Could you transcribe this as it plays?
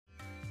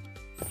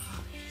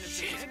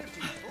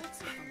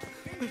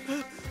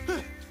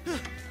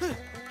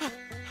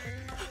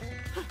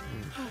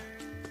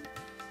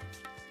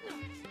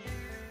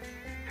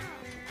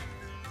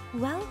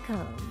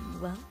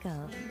Welcome,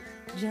 welcome.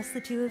 Just the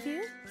two of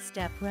you?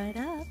 Step right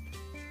up.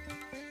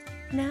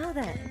 Now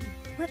then,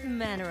 what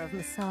manner of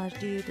massage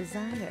do you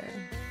desire?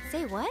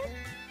 Say what?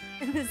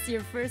 Is this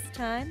your first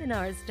time in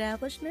our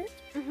establishment?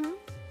 Mm-hmm.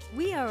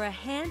 We are a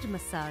hand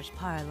massage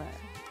parlor.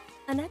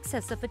 An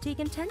excess of fatigue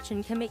and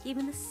tension can make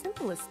even the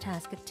simplest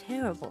task a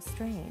terrible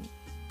strain.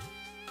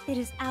 It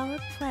is our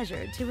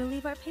pleasure to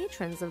relieve our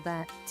patrons of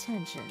that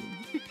tension.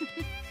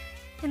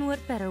 And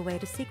what better way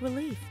to seek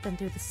relief than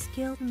through the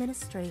skilled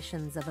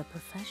ministrations of a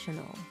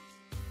professional?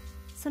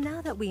 So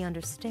now that we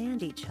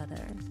understand each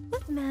other,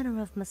 what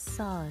manner of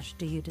massage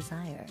do you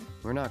desire?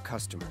 We're not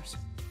customers.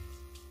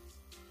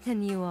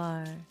 Then you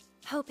are...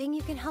 Hoping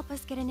you can help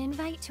us get an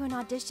invite to an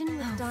audition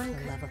with Don.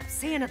 For love of...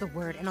 Say another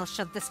word and I'll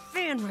shove this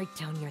fan right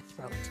down your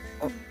throat.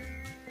 Oh.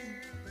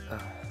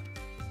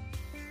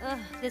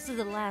 This is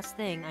the last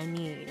thing I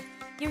need.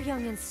 You're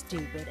young and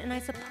stupid, and I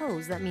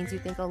suppose that means you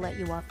think I'll let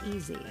you off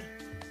easy.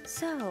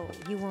 So,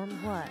 you want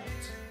what?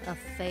 A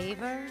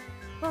favor?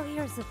 Well,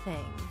 here's the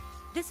thing.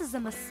 This is a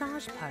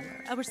massage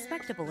parlor, a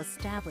respectable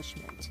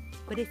establishment.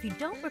 But if you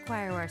don't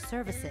require our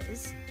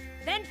services,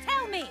 then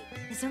tell me!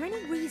 Is there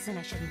any reason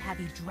I shouldn't have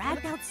you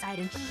dragged outside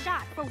and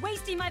shot for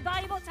wasting my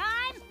valuable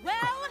time?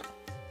 Well...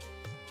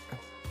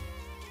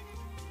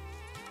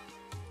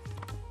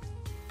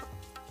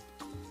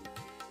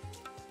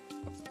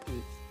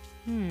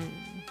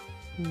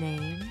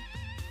 Name?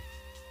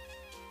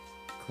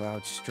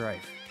 Cloud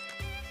Strife.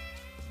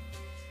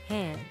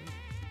 Hand.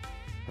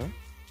 Huh?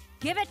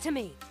 Give it to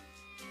me!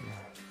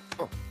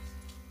 Oh.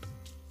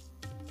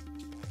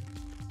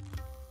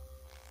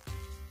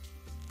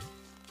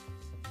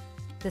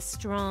 The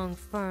strong,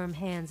 firm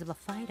hands of a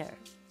fighter,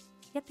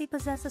 yet they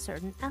possess a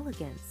certain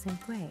elegance and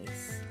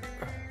grace.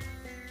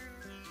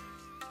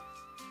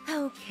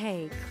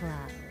 Okay,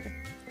 Cloud.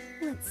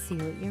 Let's see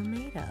what you're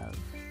made of.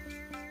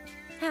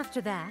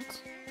 After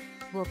that,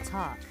 we'll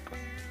talk.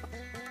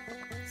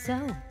 So,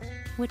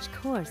 which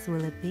course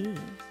will it be?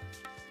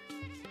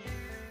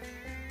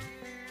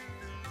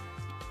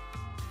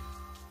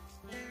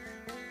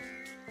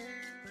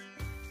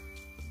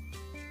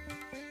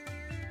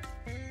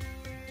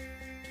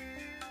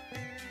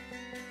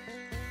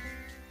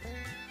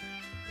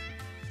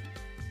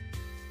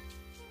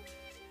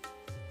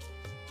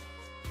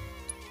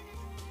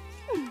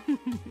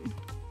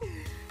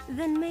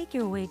 Then make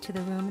your way to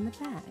the room in the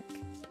back.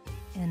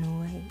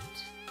 And wait.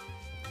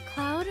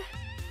 Cloud?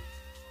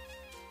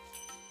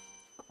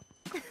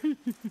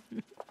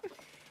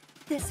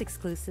 This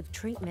exclusive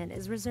treatment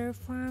is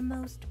reserved for our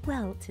most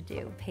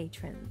well-to-do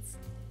patrons.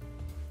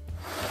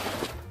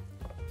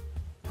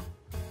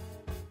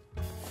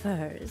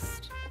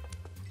 First,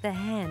 the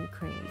hand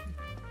cream.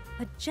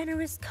 A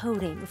generous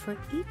coating for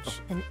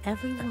each and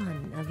every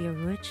one of your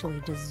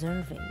richly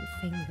deserving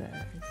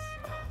fingers.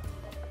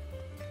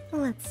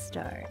 Let's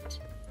start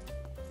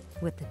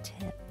with the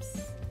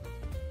tips.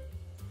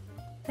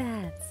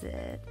 That's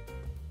it.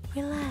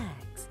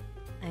 Relax.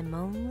 I'm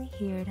only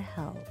here to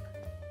help.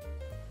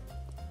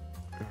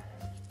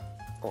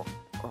 Oh,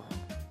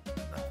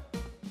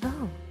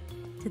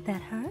 did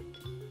that hurt?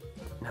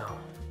 No.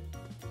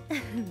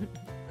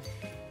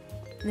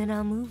 Then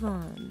I'll move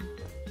on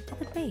to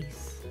the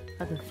base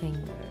of the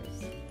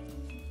fingers.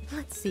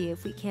 Let's see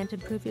if we can't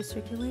improve your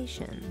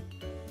circulation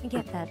and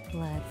get that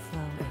blood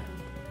flowing.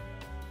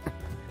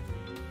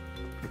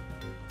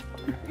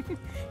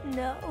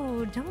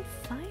 No, don't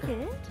fight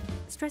it.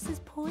 Stress is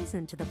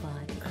poison to the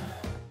body.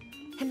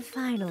 And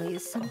finally,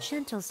 some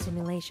gentle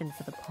stimulation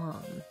for the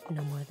palm.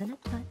 No more than a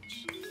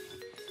touch.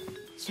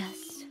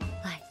 Just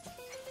like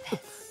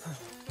this.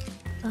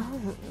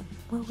 Oh,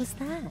 what was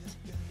that?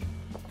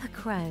 A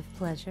cry of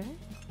pleasure?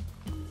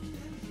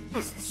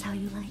 Is this how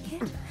you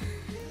like it?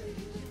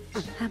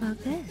 How about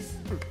this?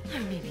 Or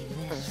maybe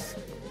this?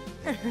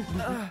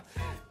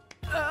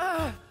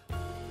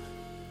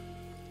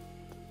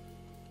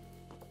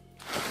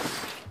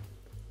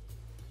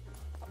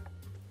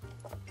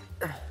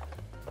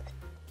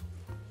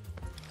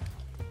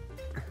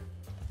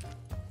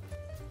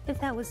 If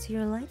that was to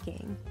your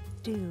liking,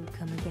 do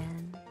come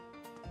again.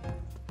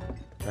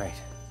 Right.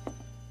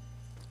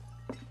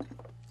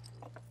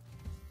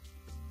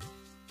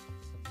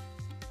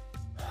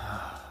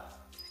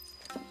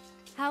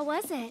 How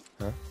was it?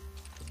 Huh?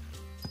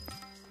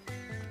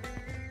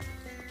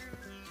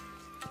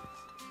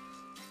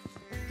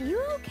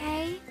 You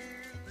okay?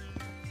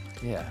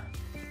 Yeah.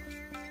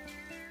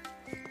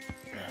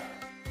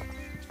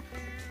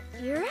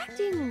 You're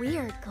acting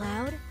weird,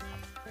 Cloud.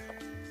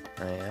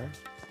 I am?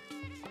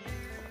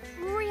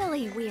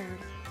 Really weird.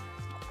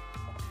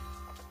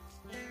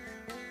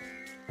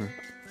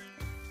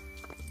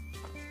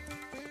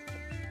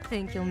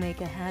 Think you'll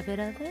make a habit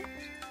of it?